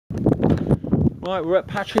Right, we're at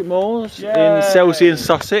Patrick Moore's in Selsey in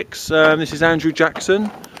Sussex. This is Andrew Jackson.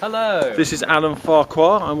 Hello. This is Alan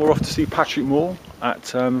Farquhar, and we're off to see Patrick Moore at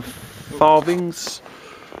Farthings.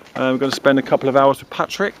 We're going to spend a couple of hours with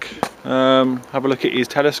Patrick, have a look at his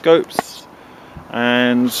telescopes,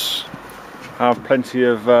 and have plenty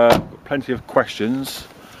of questions.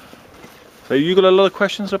 So you got a lot of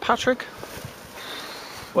questions for Patrick?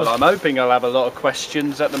 Well, I'm hoping I'll have a lot of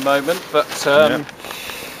questions at the moment, but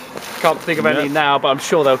can't think of any now, but I'm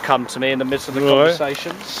sure they'll come to me in the midst of the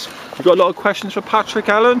conversations. You got a lot of questions for Patrick,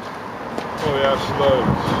 Alan? Oh yes, loads.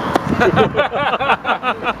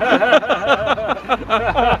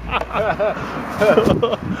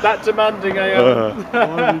 That demanding, I am. Why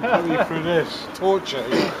are you putting me through this? Torture.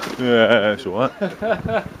 Yeah, that's alright.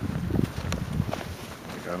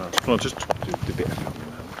 Well, just do a bit of filming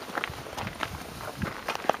now.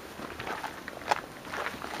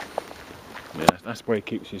 Yeah, that's where he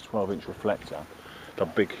keeps his 12-inch reflector. The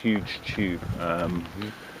big, huge tube.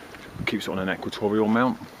 Keeps it on an equatorial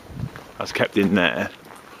mount. That's kept in there.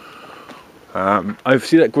 Oh,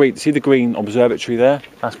 see that green? See the green observatory there?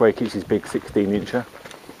 That's where he keeps his big 16-incher.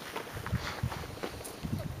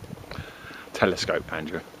 Telescope,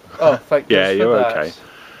 Andrew. Oh, thank you. Yeah, you're okay.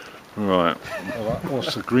 Right.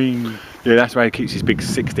 What's the green? Yeah, that's where he keeps his big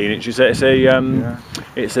 16-inches. It's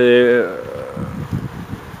a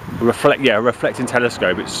reflecting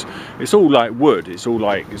telescope. It's all like wood. It's all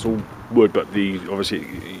wood, but obviously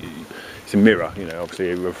it's a mirror. You know,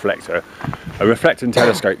 obviously a reflector. A reflecting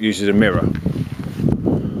telescope uses a mirror.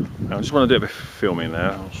 I just want to do a bit of filming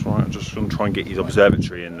there. That's right. I'm just going to try and get his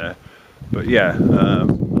observatory in there. But yeah,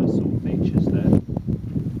 nice little features there.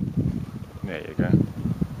 There you go.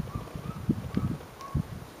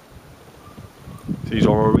 See his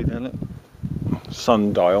orrery there, look.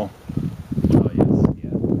 Sundial. Oh yes,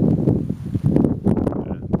 yeah.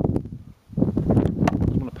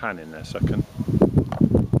 I want to pan in there a second.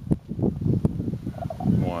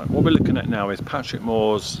 Right, what we're looking at now is Patrick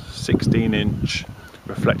Moore's 16-inch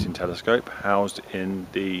reflecting telescope housed in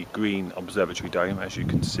the green observatory dome, as you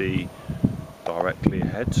can see directly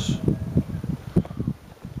ahead.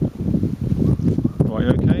 Right,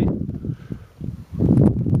 okay?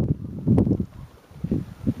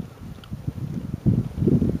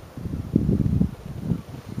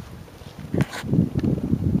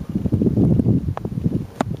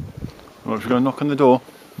 Right, we're going to knock on the door.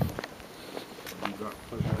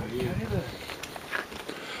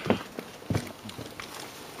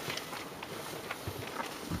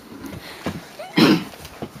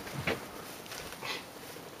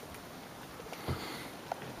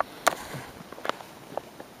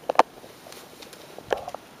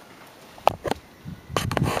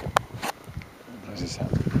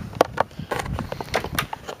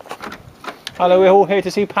 Hello, we're all here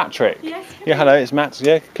to see Patrick. Yes. Yeah, hello, it's Matt.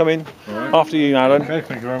 Yeah, come in. Right. After you, Alan. Okay,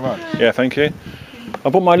 thank you very much. Yeah, thank you. I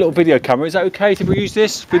bought my little video camera. Is that okay to use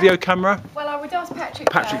this video camera? Well, I would ask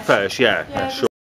Patrick Patrick first, yeah, sure.